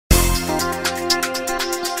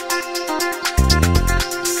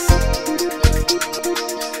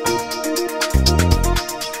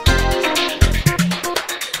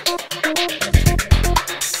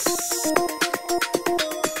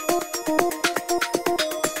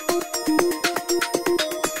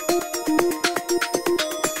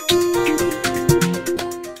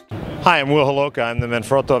Hi, I'm Will Holoka. I'm the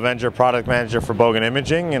Manfrotto Avenger Product Manager for Bogan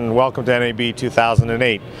Imaging, and welcome to NAB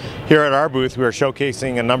 2008. Here at our booth, we are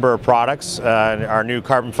showcasing a number of products, our new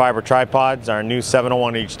carbon fiber tripods, our new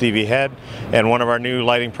 701 HDV head, and one of our new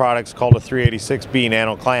lighting products called a 386B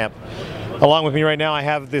nano clamp. Along with me right now I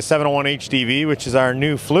have the 701 HDV, which is our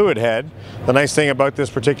new fluid head. The nice thing about this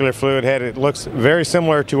particular fluid head, it looks very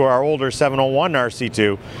similar to our older 701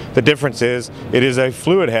 RC2. The difference is it is a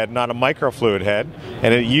fluid head, not a microfluid head,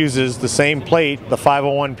 and it uses the same plate, the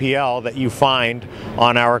 501 PL, that you find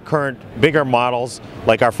on our current bigger models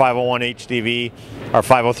like our 501 HDV, our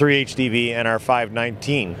 503 HDV, and our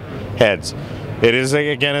 519 heads. It is,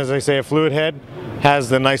 again, as I say, a fluid head. Has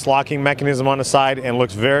the nice locking mechanism on the side and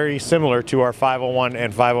looks very similar to our 501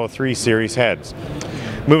 and 503 series heads.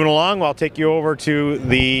 Moving along, I'll take you over to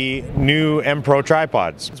the new M Pro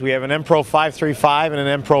tripods. We have an M Pro 535 and an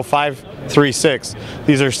M Pro 536.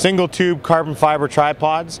 These are single tube carbon fiber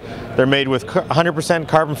tripods. They're made with 100%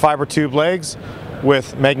 carbon fiber tube legs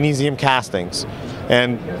with magnesium castings.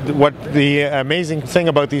 And what the amazing thing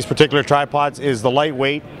about these particular tripods is the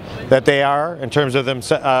lightweight that they are in terms of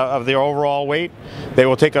their overall weight. They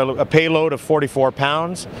will take a payload of 44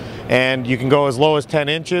 pounds, and you can go as low as 10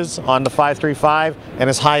 inches on the 535 and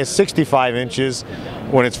as high as 65 inches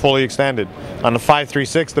when it's fully extended. On the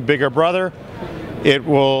 536, the bigger brother, it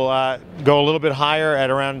will go a little bit higher at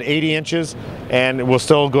around 80 inches, and it will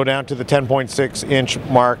still go down to the 10.6 inch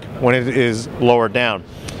mark when it is lowered down.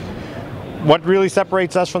 What really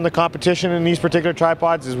separates us from the competition in these particular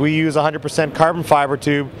tripods is we use 100% carbon fiber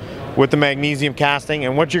tube with the magnesium casting,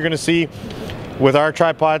 and what you're going to see with our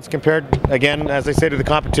tripods compared, again, as I say, to the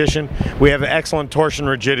competition, we have excellent torsion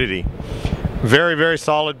rigidity. Very, very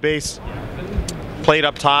solid base plate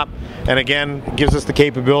up top, and again, it gives us the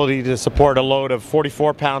capability to support a load of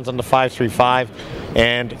 44 pounds on the 535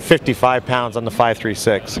 and 55 pounds on the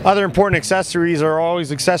 536. Other important accessories are always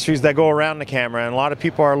accessories that go around the camera, and a lot of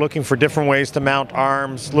people are looking for different ways to mount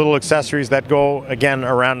arms, little accessories that go, again,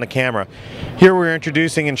 around the camera. Here we're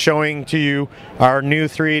introducing and showing to you our new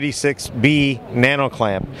 386B nano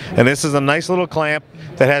clamp, and this is a nice little clamp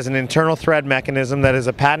that has an internal thread mechanism that is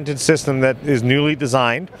a patented system that is newly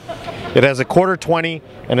designed. It has a 1/4-20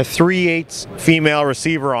 and a 3/8 female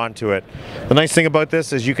receiver onto it. The nice thing about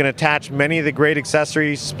this is you can attach many of the great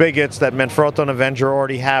accessories, spigots that Manfrotto and Avenger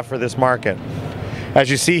already have for this market.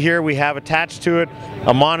 As you see here, we have attached to it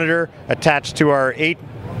a monitor attached to our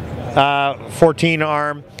 8/14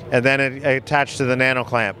 arm, and then attached to the nano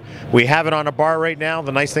clamp. We have it on a bar right now.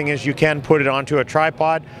 The nice thing is you can put it onto a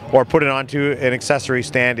tripod or put it onto an accessory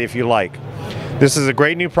stand if you like. This is a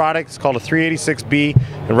great new product. It's called a 386B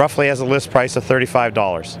and roughly has a list price of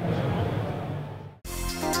 $35.